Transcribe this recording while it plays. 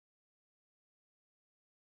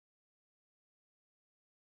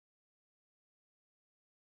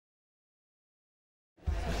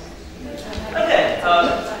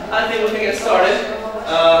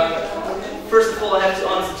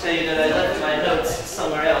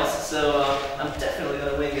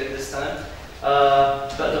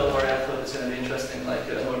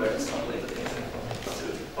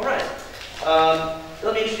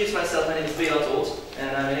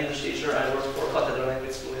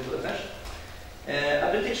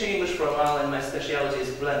I've been teaching English for a while, and my specialty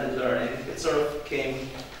is blended learning. It sort of came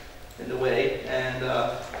in the way, and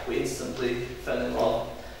we instantly fell in love.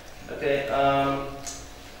 Okay,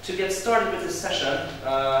 to get started with this session,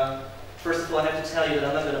 first of all, I have to tell you that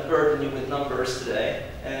I'm not going to burden you with numbers today,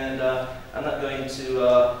 and I'm not going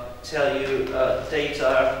to tell you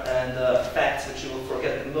data and facts which you will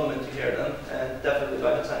forget the moment you hear them, and definitely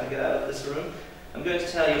by the time you get out of this room. I'm going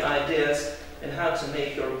to tell you ideas in how to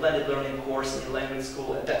make your blended learning course in your language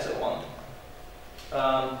school a better one,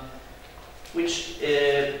 which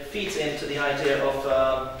feeds into the idea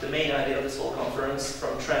of the main idea of this whole conference,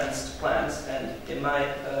 from trends to plans, and in my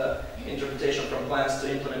interpretation, from plans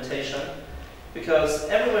to implementation. Because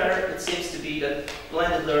everywhere it seems to be that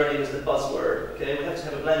blended learning is the buzzword. Okay, we have to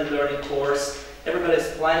have a blended learning course.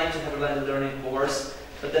 Everybody's planning to have a blended learning course,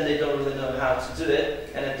 but then they don't really know how to do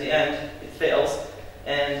it, and at the end it fails,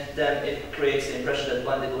 and then it creates the impression that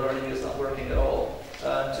blended learning is not working at all.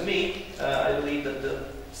 To me, I believe that the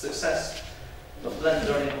success of blended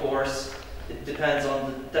learning course, it depends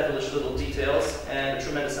on the devilish little details and a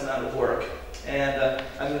tremendous amount of work. And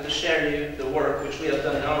I'm going to share you the work which we have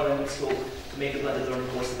done in our language school to make the blended learning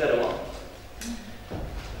course a better one.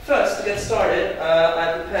 First, to get started,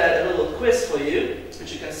 I prepared a little quiz for you,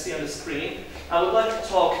 which you can see on the screen. I would like to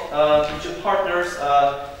talk with your partners,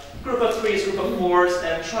 group of threes, group of fours,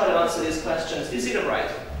 and try to answer these questions. Do you see them right?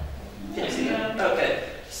 Can you see them? Okay.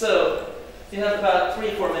 So, you have about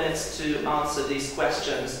 3-4 minutes to answer these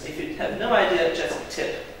questions. If you have no idea, just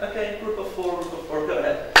tip. Okay, group of four, go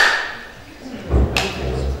ahead.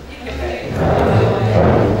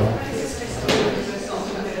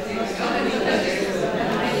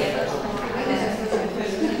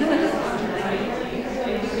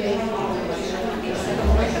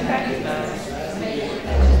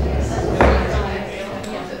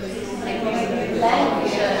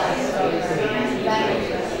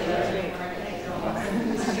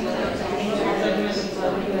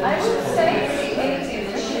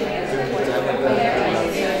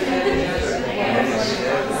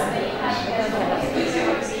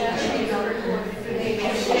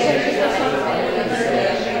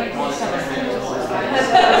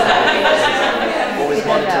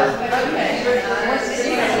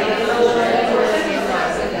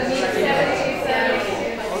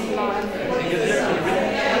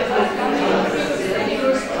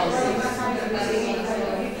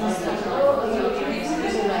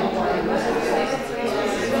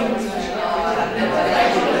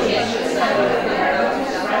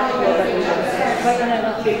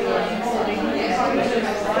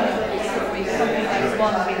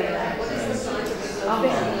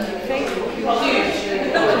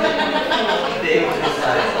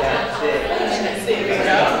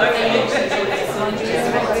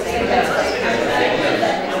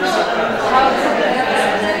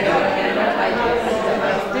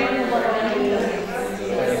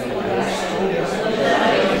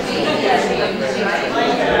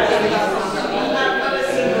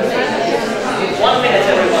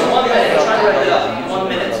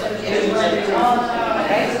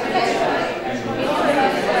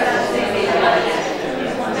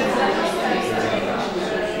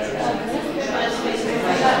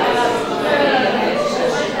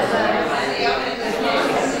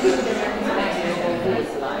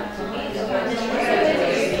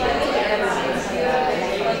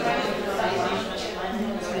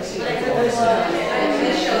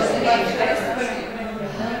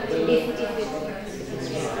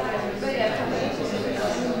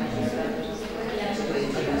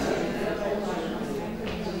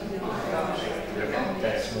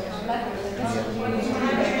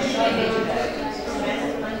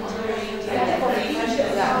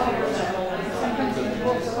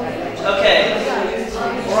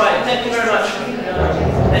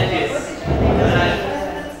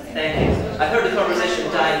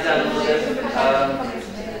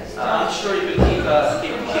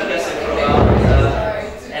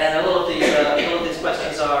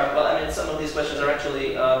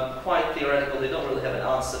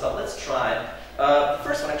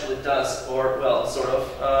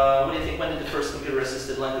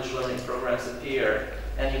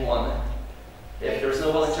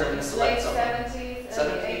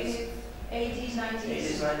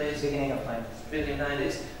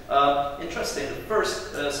 Interesting, the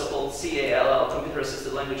first so-called CALL,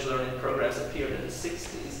 computer-assisted language learning programs, appeared in the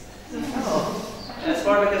 60s. Oh. As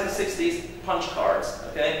far back as the 60s, punch cards,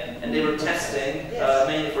 okay? And they were testing,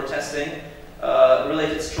 mainly for testing,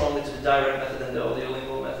 related strongly to the direct method and the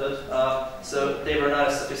audiolingual method. So they were not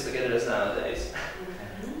as sophisticated as nowadays.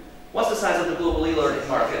 What's the size of the global e-learning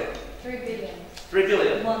market? 3 billion. 3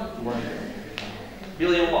 billion? 1.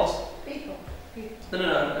 Billion what? People.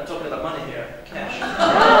 No, I'm talking about money here. Cash.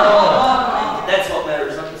 That's what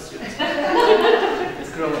matters, not the students.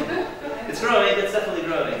 It's growing. It's growing, it's definitely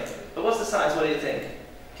growing. But what's the size? What do you think?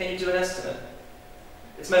 Can you do an estimate?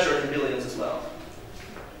 It's measured in billions as well.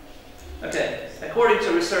 Okay, according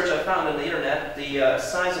to research I found on the internet, the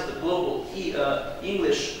size of the global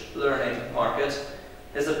English learning market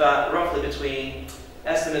is about roughly between,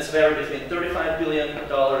 estimates vary between $35 billion and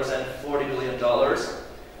 $40 billion.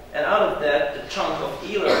 And out of that, the chunk of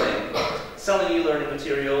e-learning, selling e-learning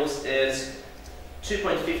materials, is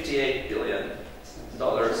 $2.58 billion.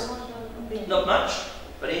 Not much,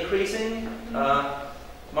 but increasing,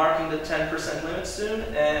 marking the 10% limit soon,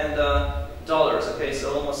 and dollars, okay,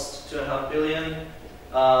 so almost $2.5 billion.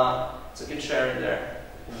 It's a good share in there.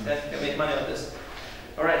 Okay, you can make money on this.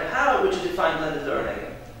 All right, how would you define blended learning?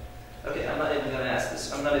 Okay, I'm not even going to ask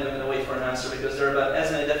this. I'm not even going to wait for an answer because there are about as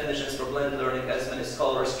many definitions for blended learning as many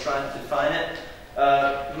scholars trying to define it.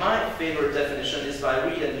 My favorite definition is by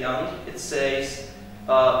Reed and Young. It says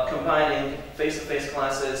combining face-to-face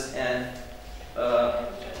classes and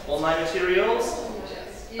online materials,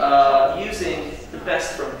 using the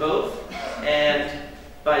best from both, and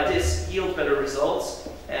by this yield better results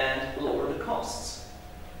and lower the costs.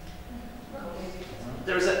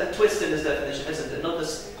 There's a twist in this definition, isn't it? Not the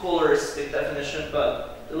scholaristic definition,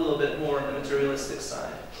 but a little bit more on the materialistic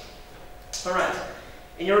side. All right.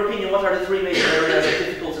 In your opinion, what are the three major areas of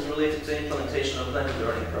difficulties related to implementation of blended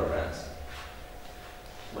learning programs?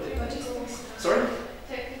 What do you think? Sorry?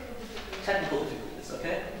 Technical difficulties,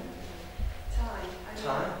 okay?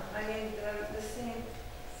 Time. I mean, the same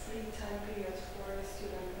free time period for the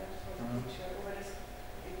student and for the teacher. What is,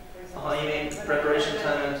 for example, You mean preparation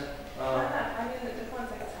time and... I mean the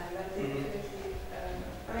contact time and the definitely,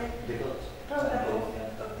 I mean, problem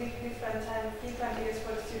of different time, free time periods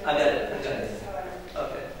for the student. I get it. This is how I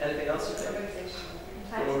Okay. Anything else you think? organization.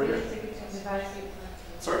 Compatibility between devices.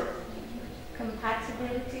 Sorry?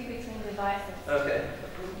 Compatibility between devices. Okay.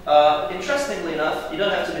 Interestingly enough, you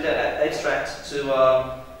don't have to be that abstract to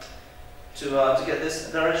get this.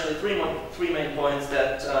 There are actually three main points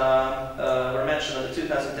that were mentioned at the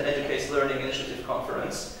 2010 Educates Learning Initiative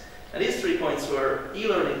Conference. And these 3 points were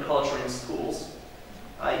e-learning culture in schools,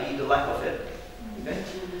 i.e. the lack of it, okay?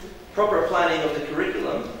 Proper planning of the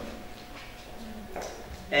curriculum,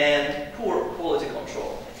 and poor quality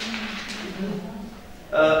control.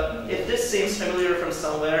 If this seems familiar from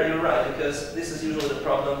somewhere, you're right, because this is usually the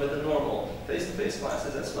problem with the normal face-to-face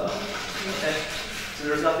classes as well. Okay? So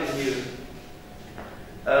there's nothing new.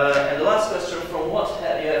 And the last question, from what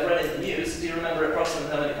you have read in the news, do you remember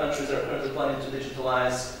approximately how many countries are currently planning to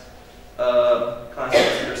digitalize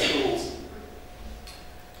classes in their schools?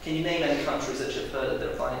 Can you name any countries that you've heard that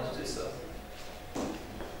they're planning to do so?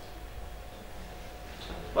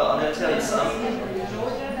 Well, I'm going to tell you some.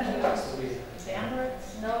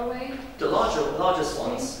 Norway. The largest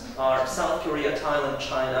ones are South Korea, Thailand,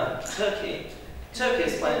 China, Turkey. Turkey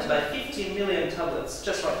is planning to buy 15 million tablets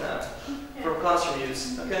just right now for classroom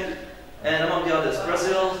use, okay? And among the others,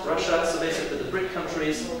 Brazil, Russia, so basically the BRIC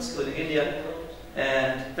countries, excluding India,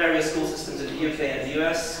 and various school systems in the UK and the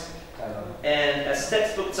US. And as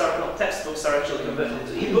textbooks are actually converted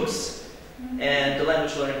into e-books, and the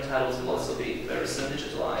language learning titles will also be very soon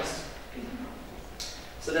digitalized.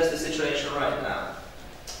 So that's the situation right now.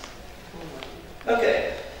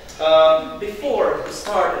 Okay, before you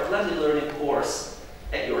start a blended learning course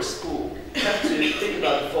at your school, you have to think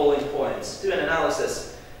about the following points. Do an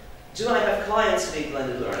analysis. Do I have clients who need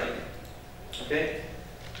blended learning? Okay.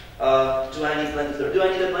 Do I need a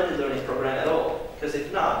blended learning program at all? Because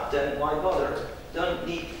if not, then why bother? Don't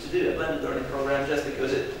need to do a blended learning program just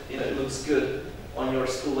because it looks good on your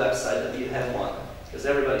school website that you have one. Because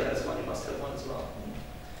everybody has one, you must have one as well.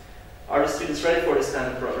 Are the students ready for this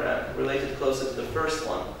kind of program? Related closer to the first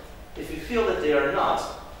one. If you feel that they are not,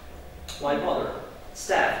 why bother?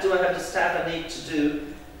 Staff. Do I have the staff I need to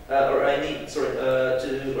do, do I need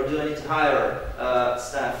to hire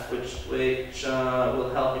staff which will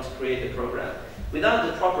help me to create the program? Without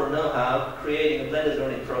the proper know-how, creating a blended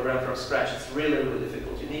learning program from scratch is really, really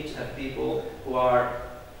difficult. You need to have people who are,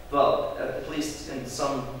 well, at least to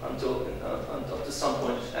some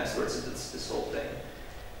point, experts in this whole thing.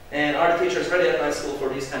 And are the teachers ready at my school for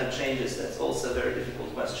these kind of changes? That's also a very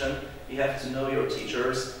difficult question. You have to know your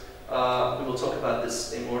teachers. We will talk about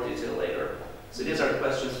this in more detail later. So these are the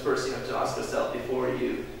questions first you have to ask yourself before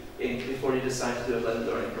you decide to do a blended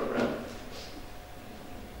learning program.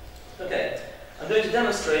 Okay, I'm going to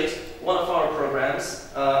demonstrate one of our programs,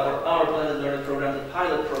 or our blended learning program, the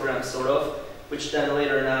pilot program sort of, which then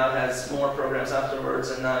later now has more programs afterwards,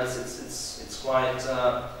 and now it's quite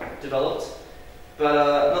developed. But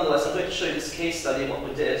nonetheless, I'm going to show you this case study of what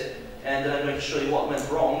we did, and then I'm going to show you what went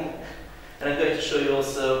wrong, and I'm going to show you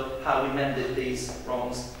also how we mended these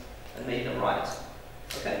wrongs and made them right.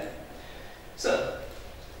 Okay? So,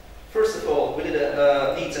 first of all, we did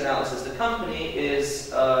a needs analysis. The company is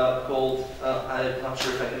called, I'm not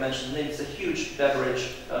sure if I can mention the name, it's a huge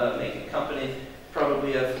beverage making company.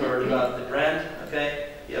 Probably have heard about the brand, okay?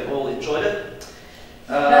 You have all enjoyed it.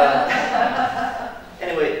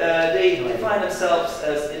 Anyway, they define themselves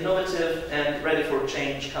as innovative and ready for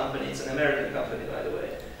change company. It's an American company, by the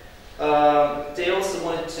way. They also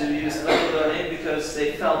wanted to use blended learning because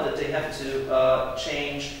they felt that they have to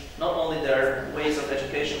change not only their ways of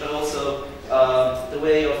education, but also the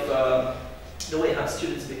way how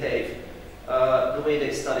students behave, the way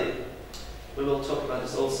they study. We will talk about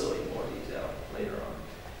this also in more detail later on.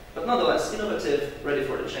 But nonetheless, innovative, ready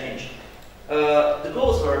for the change. The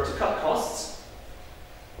goals were to cut costs,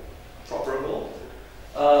 proper goal.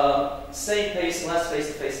 Same pace, less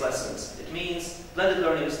face-to-face lessons. It means blended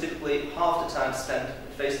learning is typically half the time spent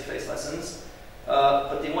in face-to-face lessons,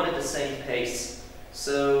 but they wanted the same pace.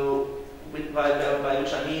 So, by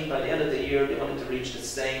which I mean, by the end of the year, they wanted to reach the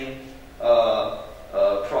same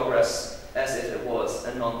progress as if it was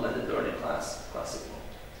a non-blended learning class, classical.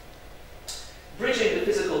 Bridging the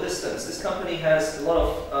physical distance. This company has a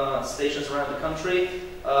lot of stations around the country.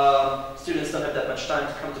 Students don't have that much time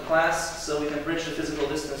to come to class, so we can bridge the physical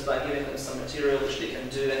distance by giving them some material which they can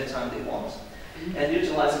do anytime they want. And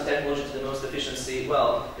utilizing technology to the most efficiency,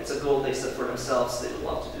 well, it's a goal they set for themselves, they would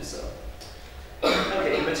love to do so.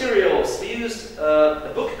 Okay, materials. We used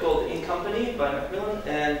a book called In Company by Macmillan,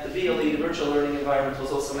 and the VLE, the virtual learning environment,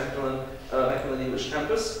 was also Macmillan English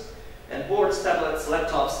Campus. And boards, tablets,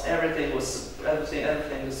 laptops, everything was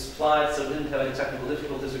supplied, so we didn't have any technical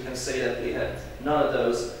difficulties. We can say that we had none of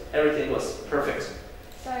those. Everything was perfect.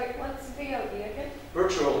 Sorry, what's VLE again?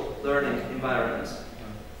 Virtual learning environment.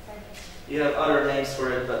 You have other names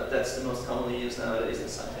for it, but that's the most commonly used nowadays in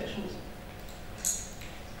citations.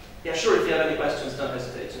 Yeah, sure, if you have any questions, don't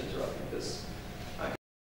hesitate to interrupt me, because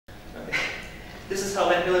okay. This is how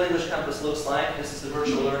Macmillan English Campus looks like. This is the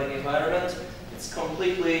virtual learning environment. It's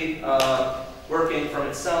completely working from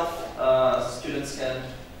itself. Students can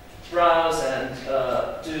browse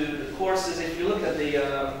and do the courses. If you look at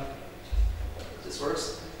the, this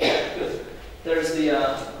works? Good. There's the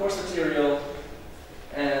course material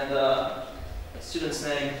and student's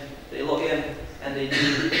name. They log in and they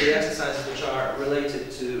do the exercises which are related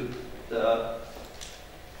to the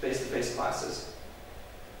face-to-face classes.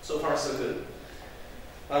 So far, so good.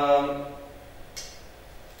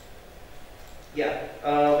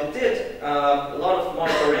 We did a lot of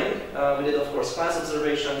monitoring. We did, of course, class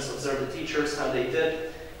observations, observe the teachers, how they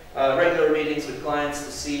did, regular meetings with clients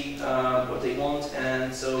to see what they want,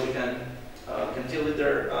 and so we can deal with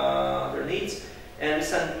their needs. And we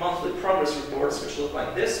send monthly progress reports, which look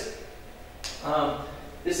like this.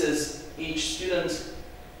 This is each student,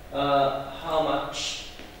 how much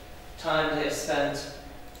time they have spent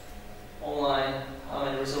online, how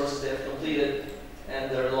many resources they have completed,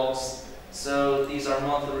 and their logs. So these are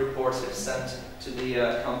monthly reports we've sent to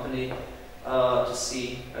the company to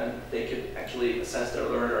see, and they could actually assess their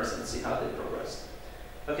learners and see how they progressed.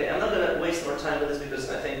 Okay, I'm not going to waste more time with this because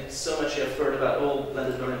I think so much you have heard about all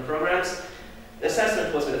blended learning programs. The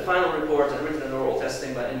assessment was with a final report and written and oral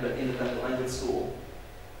testing by Independent Language School.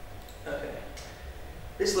 Okay,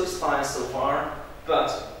 this looks fine so far,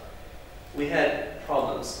 but we had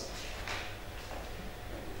problems.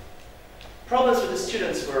 Problems with the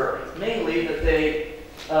students were mainly that they,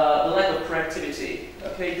 the lack of proactivity.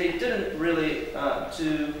 Okay, they didn't really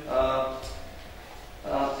do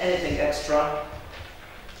anything extra.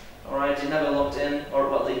 All right, they never logged in, or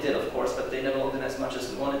well, they did of course, but they never logged in as much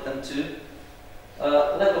as we wanted them to.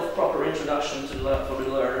 Lack of proper introduction to for the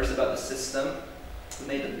learners about the system. We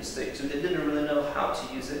made that mistake too. They didn't really know how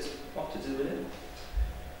to use it, what to do with it.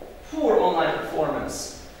 Poor online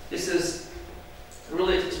performance. This is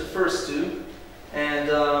related to the first two, and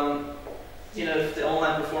you know, if the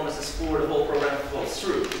online performance is poor, the whole program falls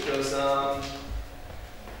through because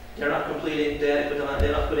they're not completing the adequate amount,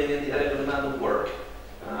 they're not putting in the adequate amount of work.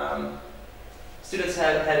 Students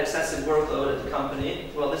had excessive workload at the company.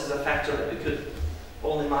 Well, this is a factor that we could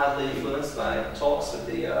only mildly influence by talks with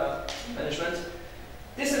the management.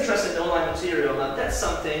 Disinterest in the online material. Now that's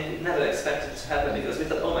something we never expected to happen because we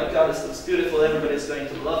thought, oh my god, this looks beautiful, everybody's going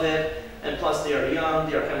to love it. And plus they are young,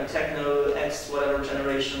 they are kind of techno, X whatever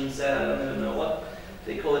generation Z, I don't even know what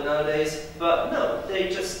they call it nowadays. But no, they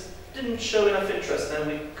just didn't show enough interest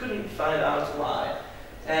and we couldn't find out why.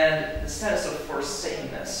 And the sense of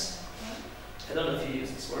forsakenness. I don't know if you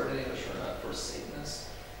use this word in English or not, for Satanist.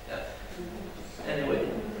 Yeah. Anyway,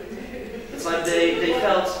 it's like they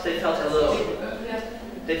felt alone.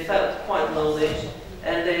 They felt quite lonely,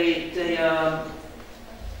 and they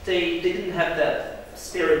didn't have that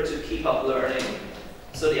spirit to keep up learning.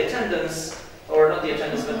 So the attendance, or not the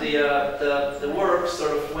attendance, but the work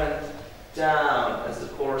sort of went down as the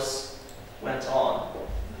course went on,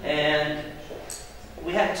 and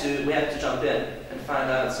we had to jump in and find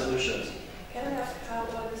out solutions. Can I ask how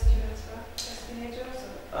old the students were? As teenagers?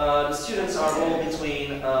 The students are all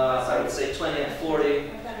between, I would say, 20 and 40.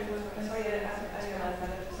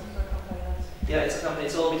 Yeah, it's a company.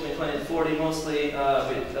 It's all between 20 and 40, mostly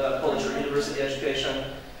with college or university education.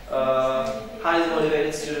 Highly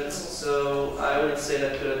motivated students, so I wouldn't say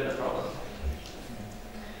that could have been a problem.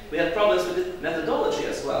 We had problems with the methodology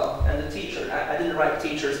as well, and the teacher. I didn't write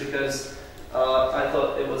teachers because I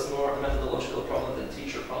thought it was more a methodological problem than a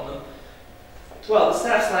teacher problem. Well, the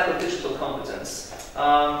staff's lack of digital competence.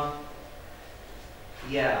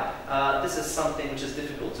 This is something which is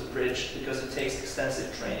difficult to bridge because it takes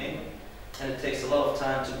extensive training and it takes a lot of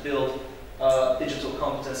time to build digital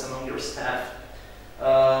competence among your staff.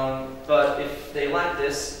 But if they lack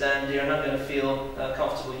this, then they are not going to feel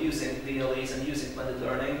comfortable using VLEs and using blended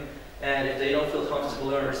learning. And if they don't feel comfortable,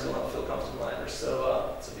 learners will not feel comfortable either.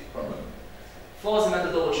 So it's a big problem. Flaws in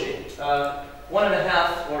methodology.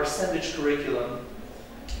 1.5 or sandwich curriculum.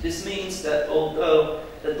 This means that although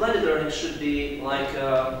the blended learning should be like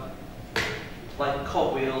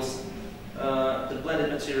cogwheels, the blended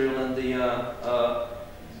material and the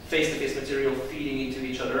face-to-face material feeding into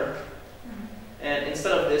each other. And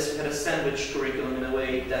instead of this, we had a sandwich curriculum in a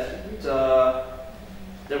way that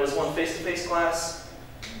there was one face-to-face class,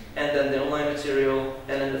 and then the online material,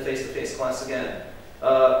 and then the face-to-face class again.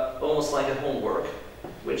 Almost like a homework,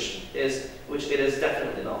 which it is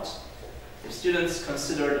definitely not. If students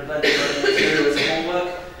consider the blended learning material as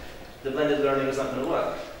homework, the blended learning is not going to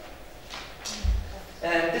work.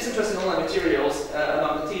 And disinterest in online materials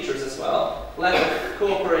among the teachers as well. Lack of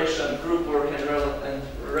cooperation, group work, and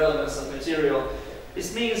relevance of material.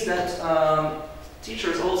 This means that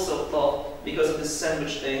teachers also thought, because of this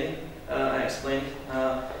sandwich thing I explained,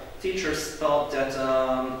 teachers thought that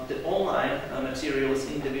the online material is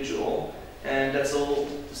individual, and that's all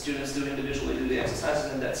the students do individually, do the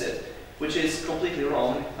exercises, and that's it. Which is completely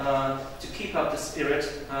wrong. To keep up the spirit,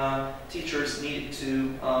 teachers needed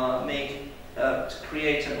to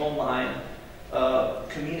create an online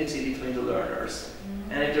community between the learners.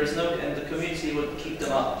 And if there's and the community would keep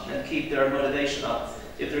them up and keep their motivation up.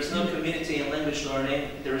 If there's no community in language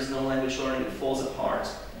learning, there is no language learning, it falls apart.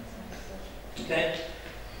 Okay?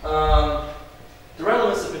 The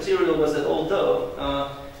relevance of material was that although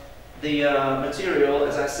the material,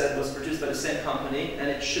 as I said, was produced by the same company, and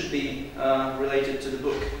it should be related to the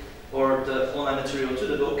book, or the online material to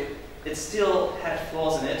the book, it still had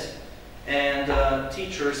flaws in it, and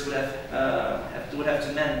teachers would have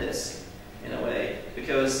to mend this in a way,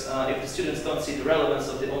 because if the students don't see the relevance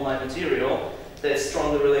of the online material that is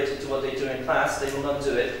strongly related to what they do in class, they will not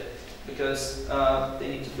do it, because they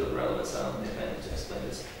need to feel the relevance. I don't think I need to explain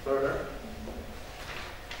this further.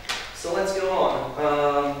 So let's go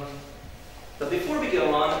on. But before we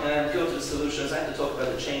go on and go to the solutions, I have to talk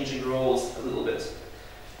about the changing roles a little bit.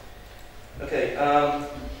 Okay,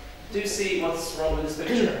 do you see what's wrong with this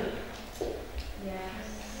picture? Yes.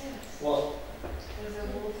 What? There's a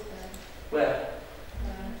wolf there. Where?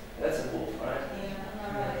 That's a wolf, right?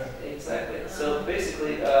 Yeah, Exactly. So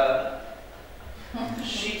basically,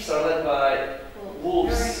 sheep are led by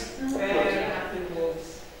wolves. Very happy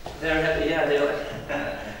wolves. They're happy, yeah, they're like,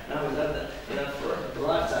 now we love them, for a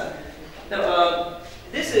lifetime. Now,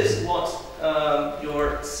 this is what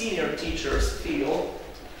your senior teachers feel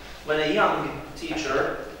when a young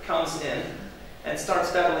teacher comes in and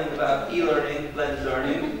starts babbling about e-learning, blended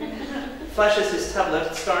learning, flashes his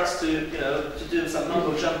tablet, starts to do some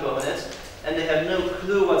mumbo jumbo in it, and they have no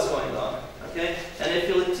clue what's going on. Okay? And they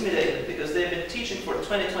feel intimidated because they've been teaching for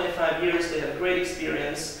 20-25 years, they have great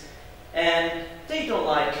experience, and they don't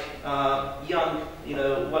like young,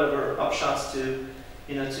 whatever upshots to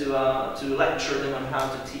lecture them on how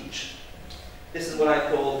to teach. This is what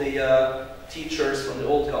I call the teachers from the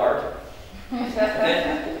old guard,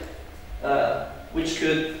 okay? Which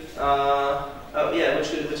could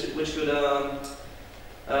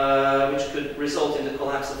result in the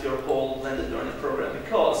collapse of your whole blended learning program,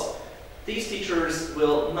 because these teachers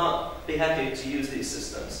will not be happy to use these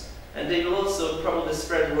systems, and they will also probably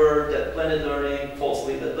spread word that blended learning,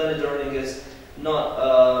 falsely, that blended learning is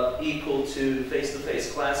not equal to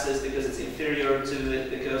face-to-face classes because it's inferior to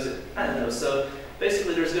it, because I don't know. So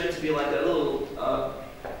Basically, there's going to be like a little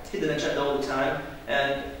hidden agenda all the time,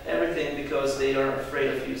 and everything because they are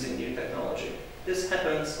afraid of using new technology. This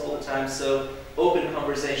happens all the time, so open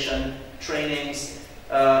conversation, trainings,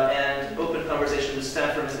 and open conversation with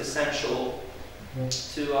staff room is essential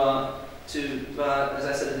to as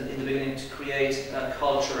I said in the beginning, to create a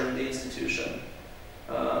culture in the institution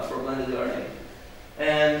for blended learning.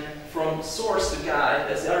 And from source to guide,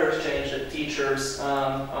 that's the other exchange that teachers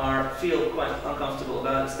feel quite uncomfortable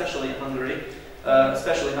about, especially in Hungary,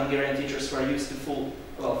 especially Hungarian teachers who are used to full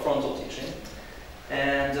frontal teaching.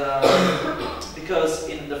 And because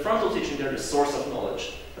in the frontal teaching, they're the source of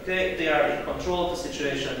knowledge. Okay, they are in control of the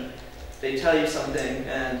situation. They tell you something,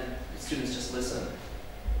 and the students just listen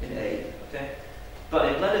in aid. Okay, but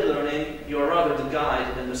in blended learning, you are rather the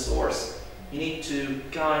guide than the source. You need to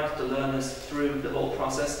guide the learners through the whole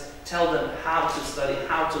process, tell them how to study,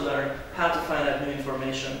 how to learn, how to find out new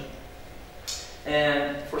information.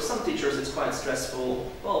 And for some teachers, it's quite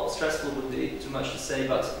stressful. Well, stressful would be too much to say,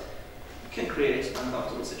 but it can create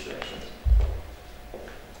uncomfortable situations.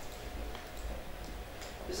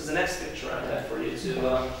 This is the next picture I have for you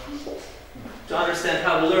to understand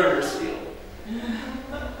how the learners feel.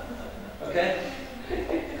 Okay?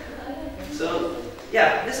 So,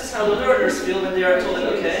 yeah, this is how the learners feel when they are told,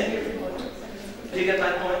 okay, do you get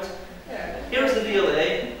my point? Here's the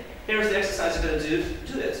VLA, here's the exercise you're going to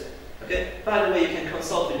do it. Okay? By the way, you can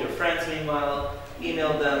consult with your friends meanwhile,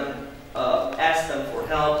 email them, ask them for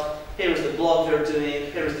help. Here's the blog they're doing,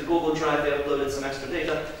 here's the Google Drive, they uploaded some extra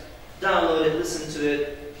data. Download it, listen to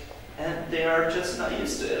it, and they are just not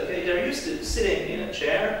used to it. Okay? They're used to sitting in a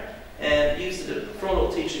chair and used to the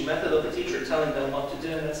frontal teaching method of the teacher telling them what to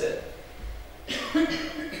do, and that's it.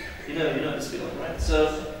 You know this feeling, right?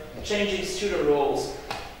 So, changing student roles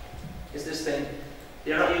is this thing.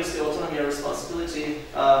 They are not used to autonomy or responsibility.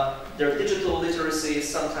 Their digital literacy is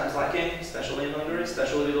sometimes lacking, especially in Hungary,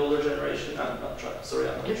 especially with older generation. I'm not trying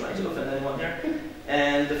to offend anyone here.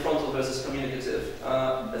 And the frontal versus communicative.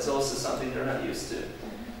 That's also something they're not used to.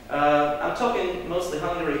 I'm talking mostly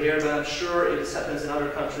Hungary here, but I'm sure it happens in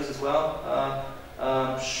other countries as well.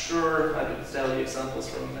 I'm sure I could tell you examples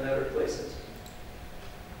from other places.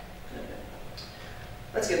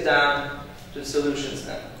 Let's get down to the solutions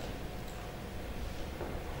then.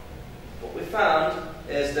 What we found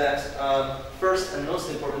is that first and most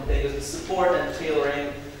important thing is the support and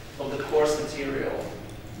tailoring of the course material.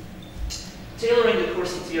 Tailoring the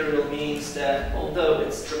course material means that although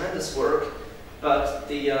it's tremendous work, but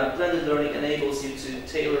the blended learning enables you to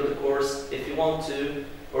tailor the course if you want to,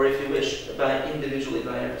 or if you wish, individually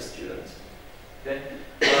by every student. Okay?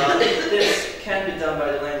 This can be done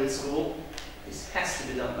by the language school. This has to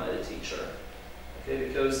be done by the teacher. Okay?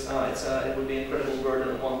 Because it would be an incredible burden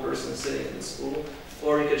on one person sitting in the school.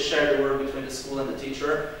 Or you could share the work between the school and the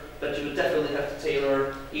teacher, but you would definitely have to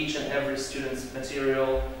tailor each and every student's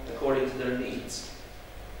material according to their needs.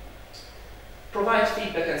 Provide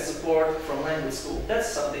feedback and support from language school. That's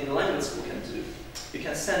something the language school can do. You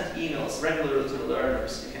can send emails regularly to the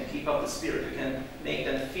learners. You can keep up the spirit. You can make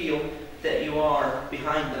them feel that you are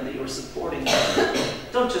behind them, that you're supporting them.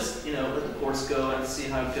 Don't just, let the course go and see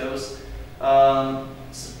how it goes.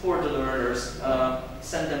 Support the learners.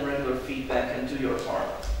 Send them regular feedback and do your part.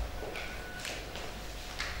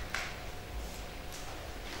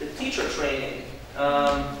 The teacher training.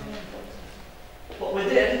 What we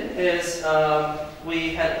did is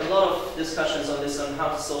we had a lot of discussions on this, on how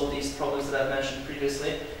to solve these problems that I've mentioned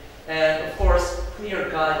previously. And of course, clear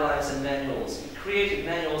guidelines and manuals. We created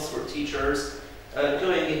manuals for teachers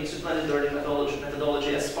going into blended learning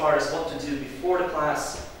methodology as far as what to do before the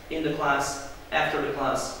class, in the class, after the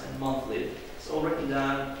class, and monthly. It's all written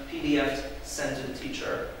down, PDF sent to the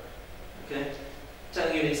teacher. Okay?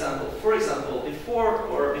 Telling you an example. For example, before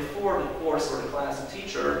the course or the class, the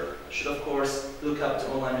teacher should of course look up to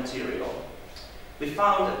online material. We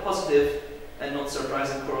found a positive and not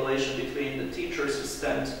surprising correlation between the teachers who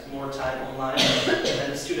spend more time online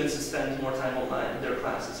and the students who spend more time online in their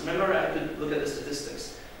classes. Remember, I could look at the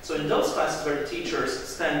statistics. So in those classes where the teachers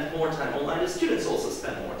spend more time online, the students also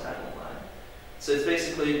spend more time online. So it's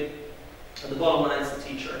basically, the bottom line is the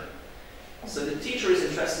teacher. So the teacher is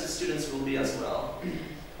interested, students will be as well.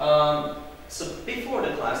 So before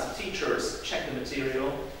the class, the teachers check the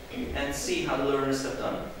material and see how the learners have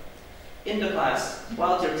done. In the class,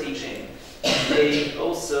 while they're teaching, they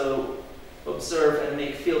also observe and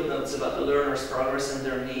make field notes about the learner's progress and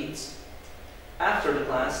their needs. After the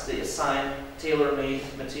class, they assign tailor-made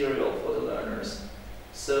material for the learners.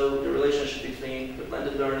 So the relationship between the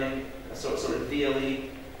blended learning, sort of VLE,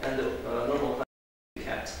 and the normal class is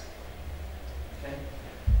kept. Okay?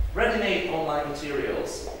 ready-made online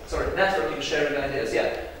materials, sorry, networking, sharing ideas,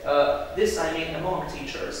 yeah. This I mean among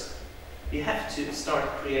teachers. You have to start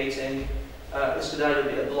creating, this could either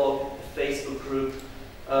be a blog, a Facebook group,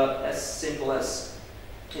 as simple as,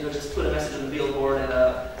 just put a message on the billboard in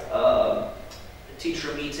a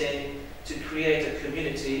teacher meeting to create a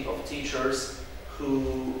community of teachers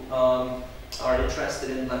who are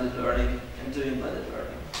interested in blended learning and doing blended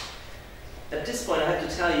learning. At this point, I have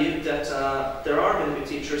to tell you that there are going to be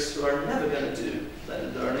teachers who are never going to do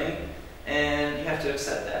blended learning, and you have to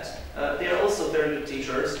accept that. They are also very good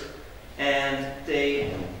teachers, and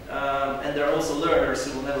there are also learners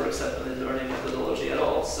who will never accept blended learning methodology at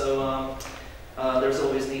all. So there's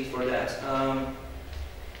always need for that.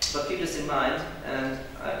 But keep this in mind, and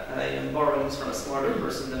I am borrowing this from a smarter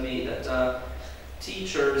person than me, that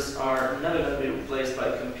teachers are never going to be replaced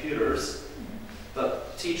by computers,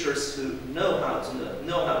 but teachers who know how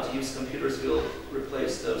to use computers will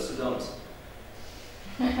replace those who don't. So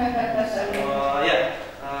be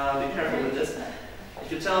careful with this.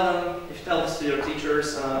 If you tell this to your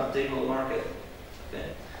teachers, they will mark it.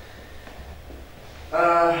 Okay.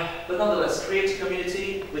 But nonetheless, create a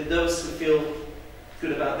community with those who feel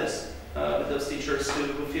good about this, with those teachers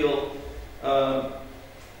who feel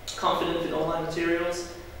confident in online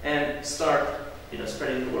materials, and start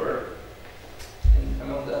spreading the word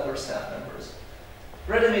among the other staff members.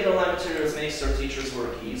 Ready-made online materials makes our teachers'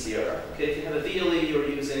 work easier. Okay, if you have a VLE you're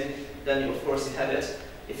using, then of course you have it.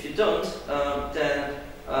 If you don't, then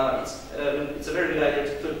it's a very good idea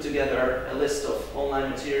to put together a list of online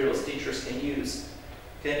materials teachers can use.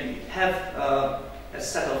 Okay, have a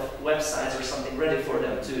set of websites or something ready for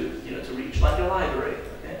them to reach, like a library.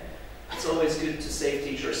 Okay, it's always good to save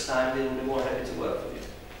teachers time; they will be more happy to work with you.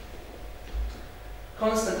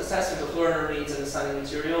 Constant assessment of learner needs and assigning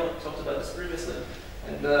material. I talked about this previously.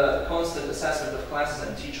 And constant assessment of classes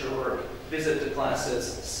and teacher work. Visit the classes,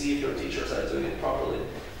 see if your teachers are doing it properly.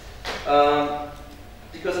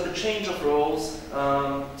 Because of the change of roles,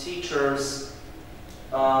 teachers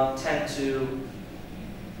tend to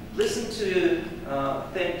listen to,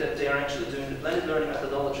 think that they are actually doing the blended learning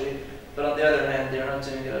methodology, but on the other hand, they are not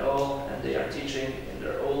doing it at all, and they are teaching in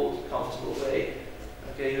their old, comfortable way.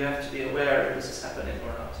 Okay, you have to be aware if this is happening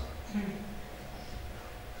or not.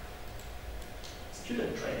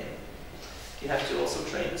 Student training. You have to also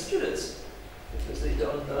train the students because they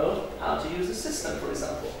don't know how to use the system, for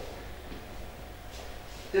example.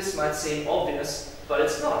 This might seem obvious, but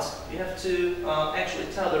it's not. You have to actually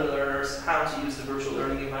tell the learners how to use the virtual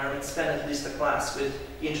learning environment, spend at least a class with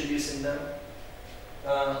introducing them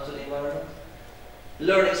to the environment.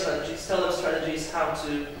 Learning strategies, tell them strategies how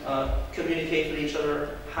to communicate with each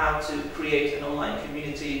other, how to create an online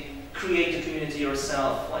community, create a community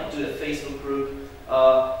yourself, like do a Facebook group,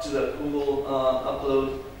 do a Google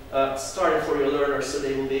upload, start it for your learners so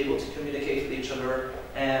they will be able to communicate with each other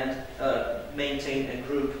and maintain a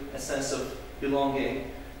group, a sense of belonging,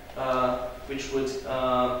 which would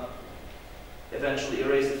eventually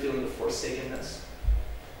erase the feeling of forsakenness.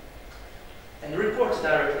 And report to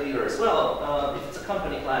direct leaders. Well, if it's a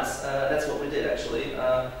company class, that's what we did actually.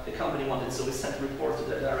 The company wanted, so we sent a report to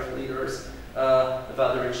their direct leaders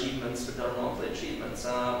about their achievements, with their monthly achievements.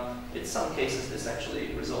 In some cases, this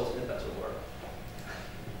actually resulted in better work.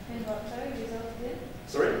 In what, sorry? Resulted in?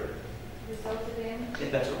 Sorry? Resulted in?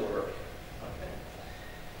 In better work. Okay.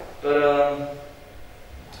 But,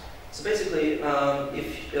 so basically,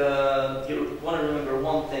 if you want to remember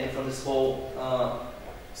one thing from this whole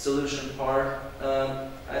solution part,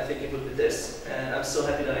 I think it would be this. And I'm so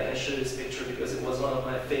happy that I can show this picture because it was one of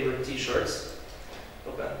my favorite t-shirts.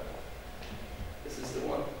 Okay. This is the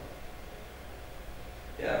one.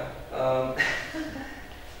 Yeah.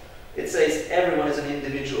 It says everyone is an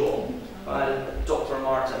individual by Dr.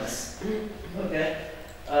 Martens. Okay.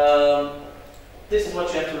 This is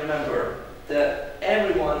what you have to remember, that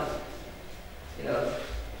everyone,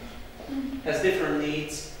 has different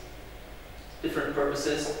needs, different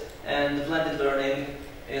purposes, and the blended learning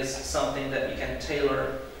is something that you can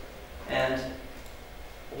tailor and,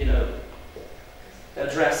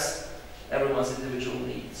 address everyone's individual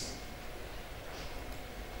needs.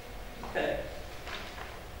 Okay.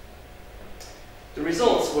 The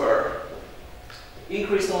results were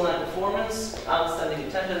increased online performance, outstanding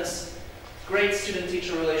attendance, great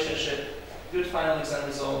student-teacher relationship, good final exam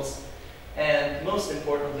results, and most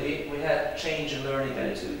importantly, we had change in learning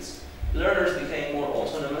attitudes. Learners became more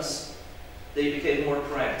autonomous, they became more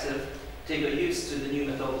proactive, they got used to the new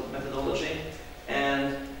methodology,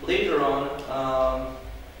 and later on,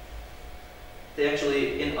 they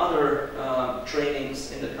actually, in other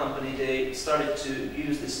trainings in the company, they started to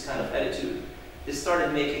use this kind of attitude they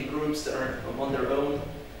started making groups that are on their own.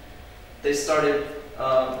 They started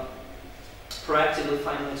proactively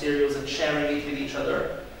finding materials and sharing it with each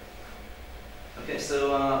other. Okay,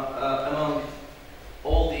 so among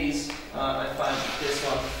all these, I find this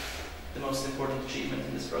one the most important achievement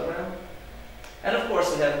in this program. And of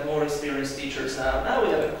course, we have more experienced teachers now. Now we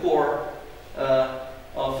have a core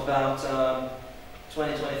of about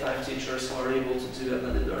 20-25 teachers who are able to do a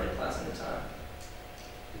blended learning class at a time.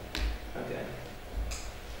 Okay.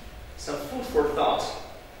 Some food for thought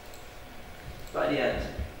by the end.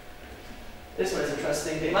 This one is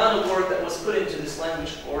interesting. The amount of work that was put into this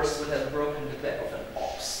language course would have broken the back of an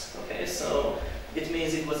ox. Okay, so it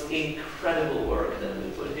means it was incredible work that we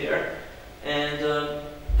put here. And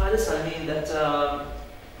by this I mean that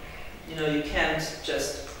you know, you can't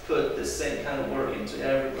just put the same kind of work into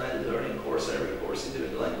every blended learning course, every course you do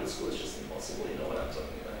in the language school. It's just impossible. You know what I'm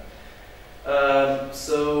talking about.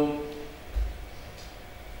 So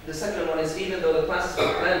the second one is, even though the classes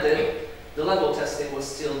were blended, the level testing was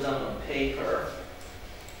still done on paper.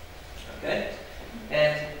 Okay?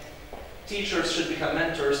 And teachers should become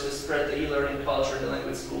mentors to spread the e-learning culture in the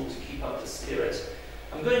language school to keep up the spirit.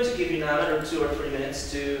 I'm going to give you now another 2 or 3 minutes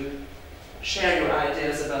to share your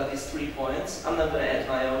ideas about these 3 points. I'm not going to add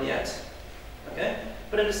my own yet. Okay?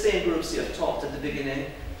 But in the same groups you have talked at the beginning,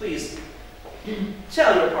 please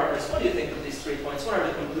tell your partners, what do you think of these 3 points? What are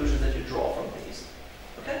the conclusions that you draw from these?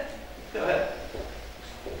 Okay? Go ahead.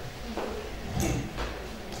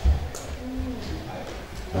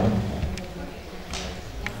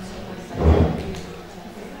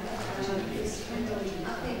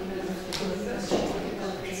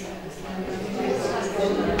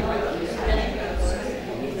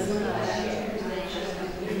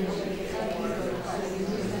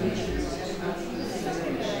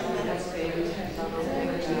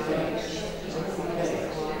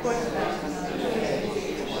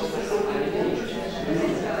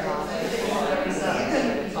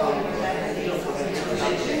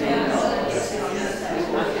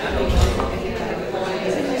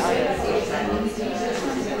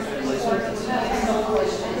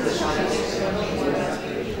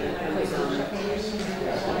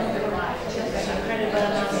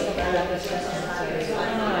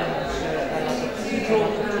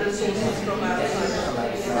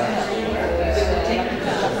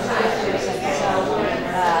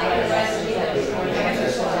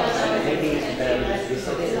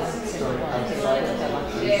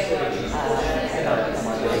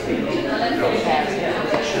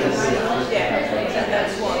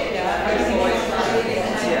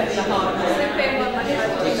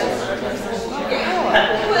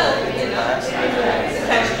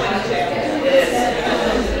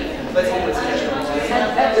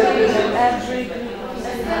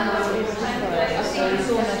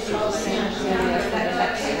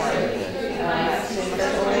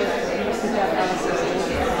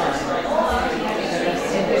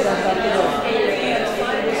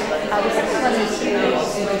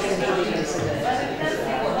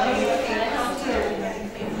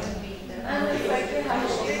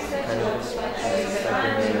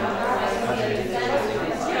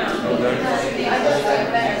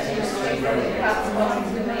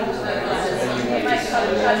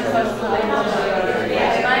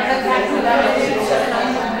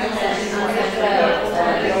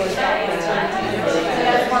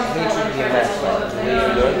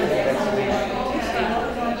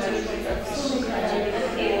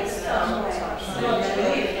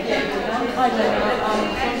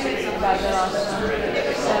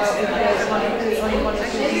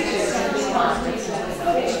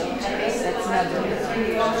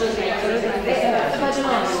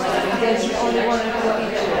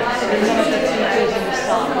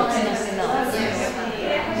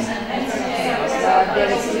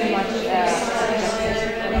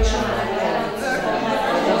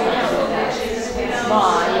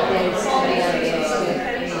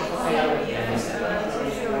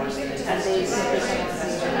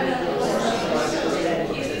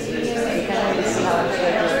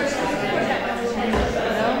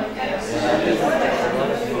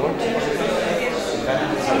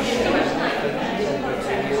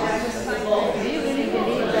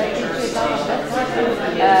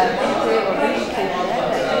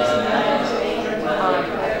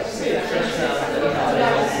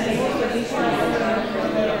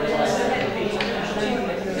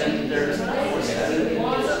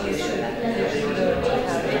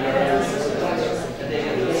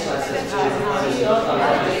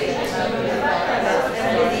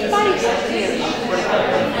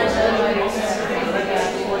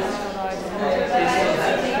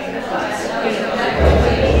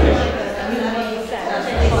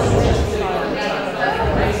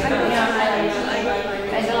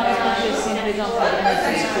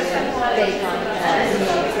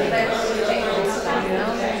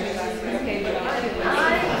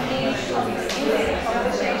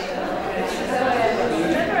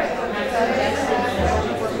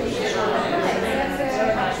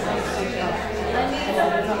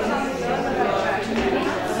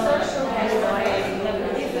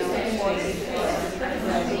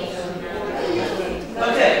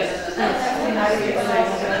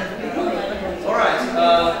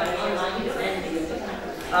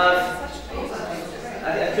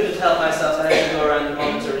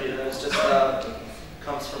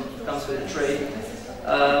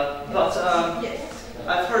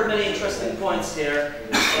 many interesting points here,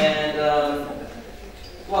 and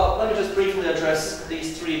well, let me just briefly address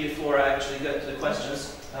these three before I actually get to the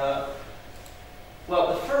questions.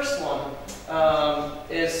 Well, the first one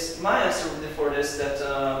is my answer for this, that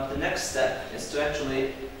the next step is to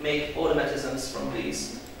actually make automatisms from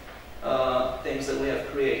these things that we have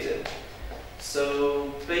created.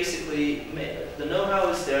 So basically, the know-how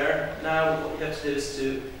is there. Now what we have to do is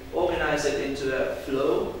to organize it into a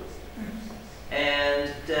flow,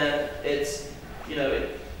 and then it's, you know,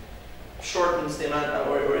 it shortens the amount,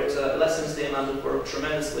 or it lessens the amount of work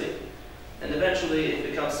tremendously, and eventually it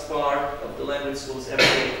becomes part of the language school's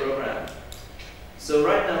everyday program. So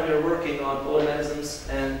right now we are working on automatisms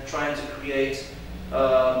and trying to create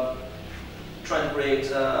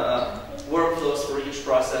workflows for each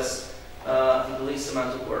process with the least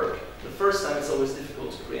amount of work. The first time it's always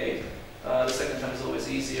difficult to create. The second time it's always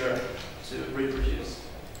easier to reproduce.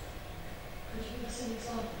 Could you give us an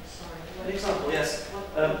example? Sorry. An example, yes.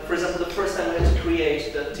 For example, the first time we had to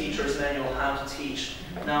create the teacher's manual how to teach.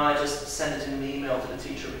 Now I just send it in an email to the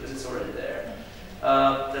teacher because it's already there.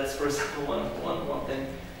 That's, for example, one thing.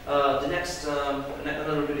 The next,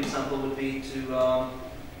 another good example would be to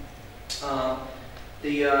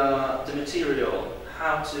the material,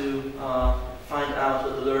 how to find out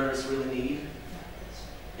what the learners really need.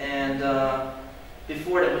 And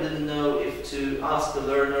before that, we didn't know if to ask the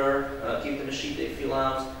learner, give them a sheet they fill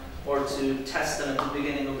out, or to test them at the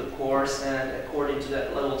beginning of the course, and according to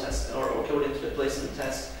that level test, or according to the placement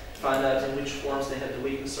test, find out in which forms they have the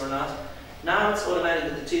weakness or not. Now it's automatic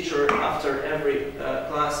that the teacher, after every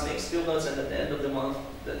class, makes field notes, and at the end of the month,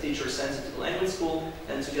 the teacher sends it to the language school,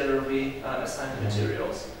 and together we assign the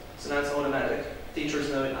materials. So now it's automatic. Teachers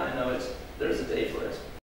know it, I know it, there's a day for it.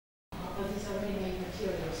 But it's already made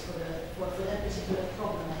materials for that particular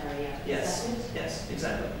problem area. Yes, yes,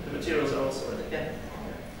 exactly. The materials are also already, yeah.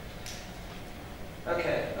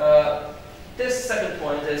 Okay, this second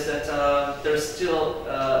point is that there's still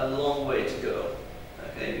a long way to go.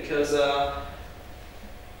 Okay, because,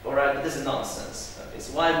 alright, this is nonsense. Okay,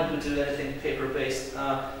 so why would we do anything paper-based?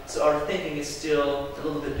 So our thinking is still a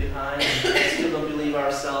little bit behind. We still don't believe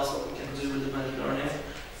ourselves what we can do with the blended learning.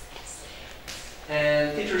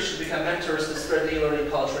 And teachers should become mentors to spread the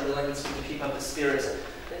e-learning culture in the language school to keep up the spirit.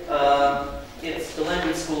 It's the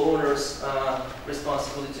language school owner's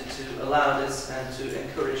responsibility to allow this and to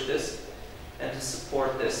encourage this and to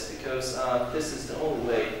support this, because this is the only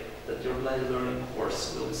way that your blended learning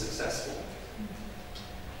course will be successful.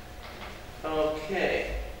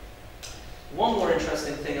 Okay. One more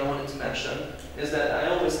interesting thing I wanted to mention is that I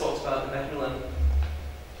always talked about the Macmillan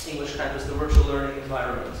English Campus, the virtual learning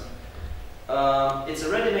environment. It's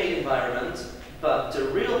a ready-made environment, but the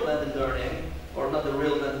real blended learning, or not the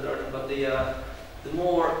real blended learning, but the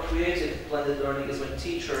more creative blended learning is when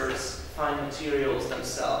teachers find materials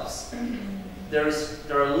themselves. There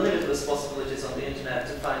are limitless possibilities on the internet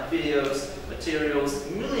to find videos, materials,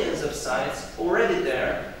 millions of sites already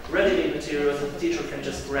there, ready-made materials that the teacher can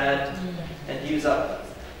just grab and use up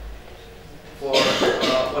for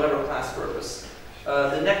whatever class purpose.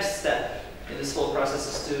 The next step in this whole process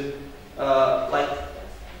is to, like,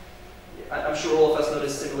 I'm sure all of us know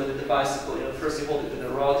this simulated the bicycle. You know, first you hold it with a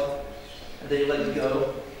rod, and then you let it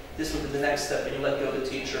go. This would be the next step, and you let go of the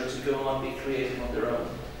teacher to go on, be creative on their own.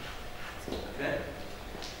 Okay.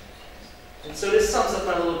 And so this sums up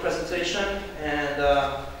my little presentation, and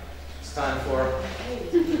it's time for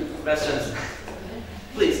questions.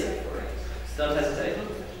 Please, don't hesitate.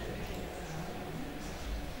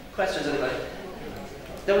 Questions, anybody?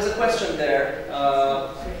 There was a question there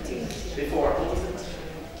before. What was it?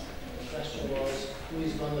 The question was, who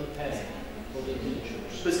is going to pay for the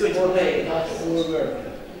teachers? Who's going to pay? Not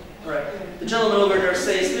over. Correct. The gentleman over there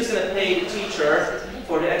says, who's going to pay the teacher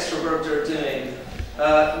for the extra work they're doing?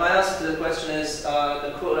 My answer to the question is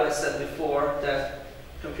the quote I said before, that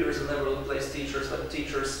computers will never replace teachers, but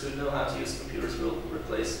teachers who know how to use computers will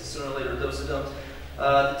replace sooner or later those who don't.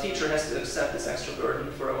 The teacher has to accept this extra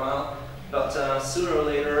burden for a while, but sooner or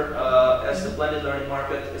later, as the blended learning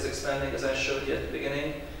market is expanding, as I showed you at the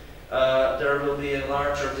beginning, there will be a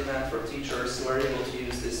larger demand for teachers who are able to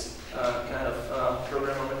use this kind of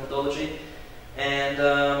program or methodology. And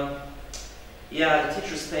yeah, the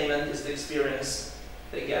teacher's payment is the experience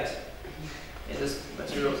they get in this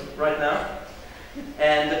material right now,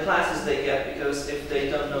 and the classes they get, because if they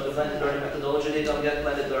don't know the blended learning methodology, they don't get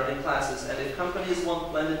blended learning classes. And if companies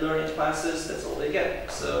want blended learning classes, that's all they get.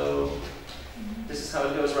 So this is how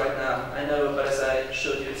it goes right now. I know, but as I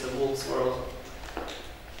showed you, it's a wolf's world.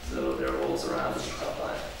 So there are wolves around in the top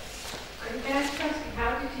line. Can I ask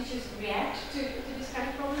how do teachers react to this kind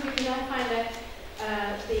of problem? Because I find that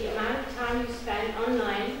the amount of time you spend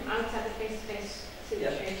online outside the face-to-face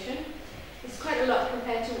situation is quite a lot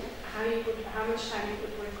compared to how much time it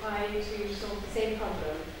would require you to solve the same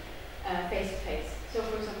problem face-to-face. So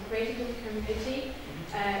for example, creating a community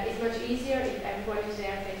is much easier if everyone is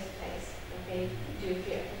there face-to-face. Okay, do a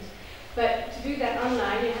few efforts. But to do that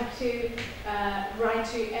online, you have to write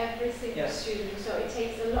to every single student, so it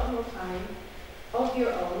takes a lot more time of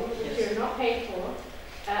your own, which you're not paid for.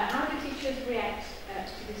 How do teachers react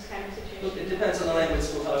to this kind of situation? Look, it depends on the language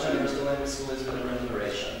school, how generous the language school is with the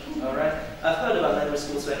remuneration. All right? I've heard about language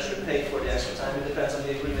schools who actually pay for the extra time. It depends on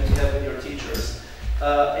the agreement you have with your teachers.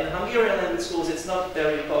 In Hungarian language schools, it's not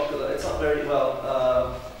very popular. It's not very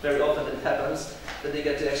well, very often it happens that they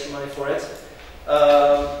get the extra money for it.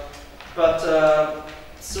 But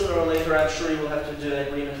sooner or later, I'm sure you will have to do an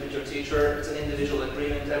agreement with your teacher. It's an individual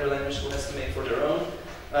agreement. Every language school has to make for their own.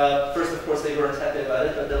 First, of course, they weren't happy about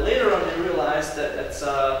it, but then later on they realized that it's,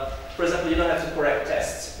 for example, you don't have to correct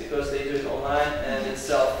tests because they do it online and it's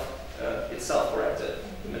self-corrected.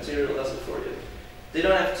 The material does it for you. They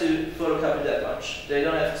don't have to photocopy that much. They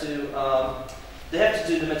don't have to. They have to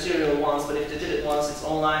do the material once, but if they did it once, it's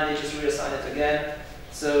online. They just reassign it again.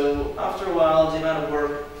 So after a while, the amount of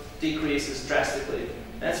work decreases drastically.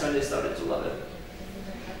 That's when they started to love it.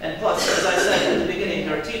 And plus, as I said at the beginning,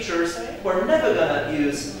 there are teachers who are never going to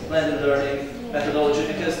use blended learning methodology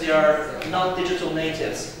because they are not digital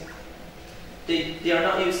natives. They are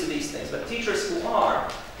not used to these things. But teachers who are,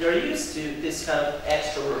 they are used to this kind of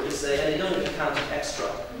extra work, you say, and they don't even count it extra.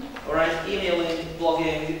 All right, emailing,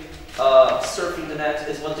 blogging, surfing the net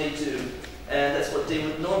is what they do, and that's what they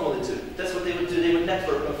would normally do. That's what they would do. They would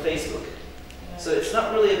network on Facebook. So it's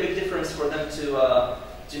not really a big difference for them to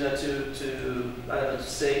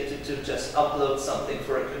to just upload something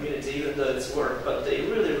for a community, even though it's work, but they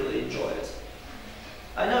really, really enjoy it.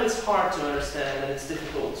 I know it's hard to understand and it's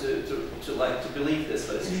difficult to believe this,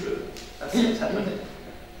 but it's true. That's what's happening.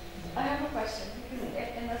 I have a question, because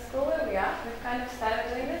in the school where we are, we've kind of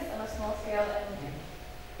started doing this on a small scale, and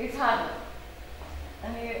it's hard.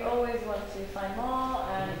 And you always want to find more,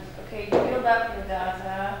 and okay, you build up your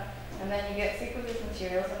data, and then you get sick of these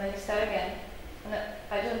materials, and then you start again. And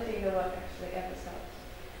I don't think the work actually ever stops.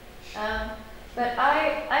 But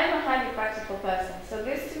I'm a highly practical person, so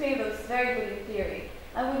this to me looks very good in theory.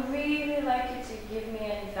 I would really like you to give me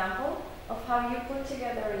an example of how you put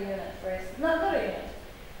together a unit, for instance. Not a unit.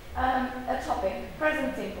 A topic,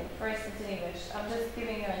 present simple, for instance in English. I'm just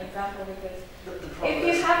giving you an example because if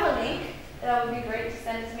you have a link, that would be great to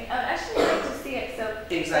send it to me. I'd actually like to see it so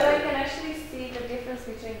that I can actually see the difference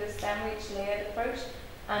between the sandwich layered approach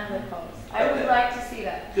and the columns. I would like to see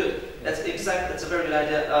that. Good. That's a very good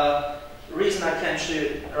idea. The reason I can't show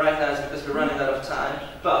it right now is because we're running out of time,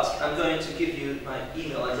 but I'm going to give you my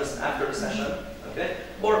email address after the session, okay?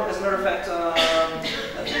 Or, as a matter of fact,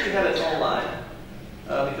 I think you have it online,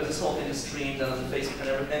 because this whole thing is streamed on Facebook and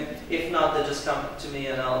everything. If not, then just come to me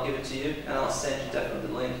and I'll give it to you, and I'll send you definitely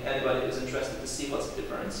the link, anybody who's interested to see what's the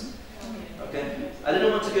difference. Okay? I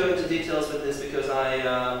didn't want to go into details with this because I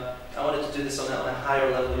wanted to do this on a higher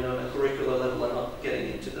level, you know, on a curricular level, and not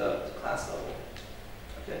getting into the class level.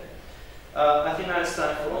 Okay? I think now it's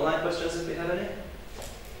time for online questions, if we have any.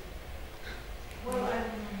 Well,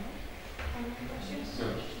 questions?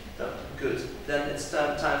 No. Good. Then it's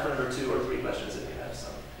time for number 2 or 3 questions, if you have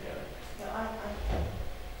some. I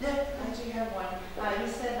do have one. You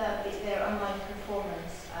said that their online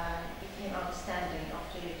performance became outstanding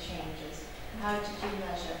after your changes. How did you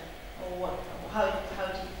measure, or how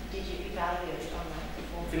did you evaluate online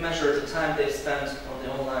performance? We measure the time they spent on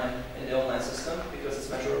in the online system because it's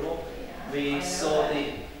measurable. Yeah, We saw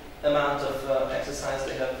the amount of exercise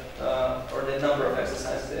they have, or the number of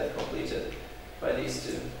exercises they have completed by these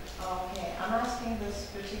 2. Okay, I'm asking this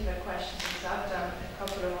particular question because I've done a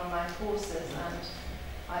couple of online courses and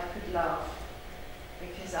I could laugh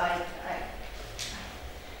because I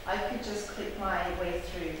could just click my way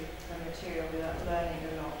through the material without learning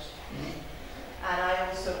a lot. And I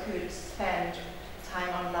also could spend time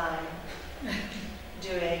online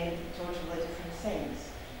doing totally different things.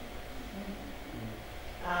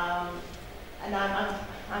 And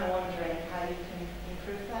I'm wondering how you can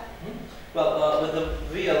improve that. Well, with the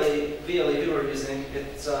VLE we were using,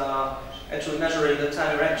 it's actually measuring the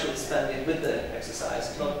time you're actually spending with the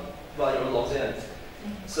exercise, not while you're logged in.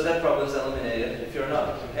 So that problem is eliminated. If you're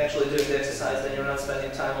not actually doing the exercise, then you're not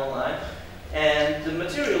spending time online. And the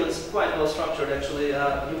material is quite well structured, actually.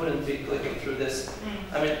 You wouldn't be clicking through this.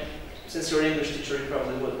 I mean, since you're an English teacher, you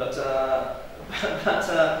probably would, but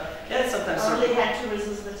yeah, sometimes. I only had to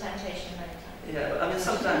resist the temptation many times. Yeah, but I mean,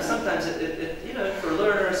 sometimes it you know, for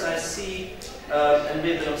learners, I see and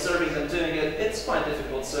we've been observing them doing it. It's quite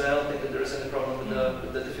difficult, so I don't think that there is any problem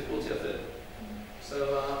with the difficulty of it.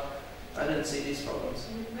 So I didn't see these problems.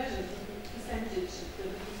 And it measures the percentage, the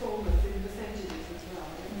performance in percentages as well.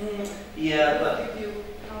 Yeah, but It'll give you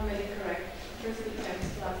how many correct, first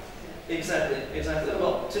attempts, last attempt. exactly.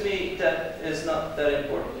 Well, to me, that is not that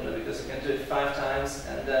important, you know, because you can do it 5 times,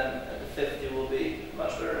 and then at the 5th you will be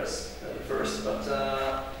much better as the first.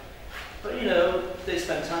 But you know, they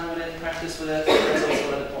spend time with it, practice with it. That's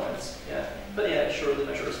also one of the points. Yeah. But yeah, it surely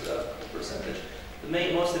measures the percentage.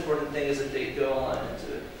 The most important thing is that they go online and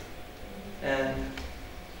do it. And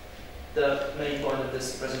the main point of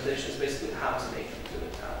this presentation is basically how to make them do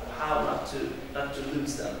it, how not to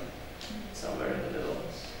lose them somewhere in the middle.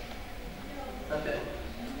 Okay.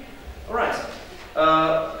 All right.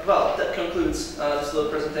 Well, that concludes this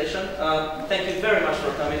little presentation. Thank you very much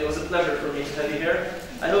for coming. It was a pleasure for me to have you here.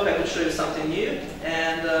 I hope I could show you something new.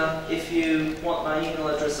 And if you want my email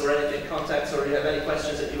address or anything, contacts, or you have any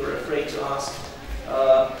questions that you were afraid to ask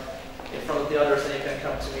in front of the others, then you can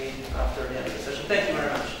come to me after the end of the session. Thank you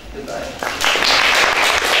very much.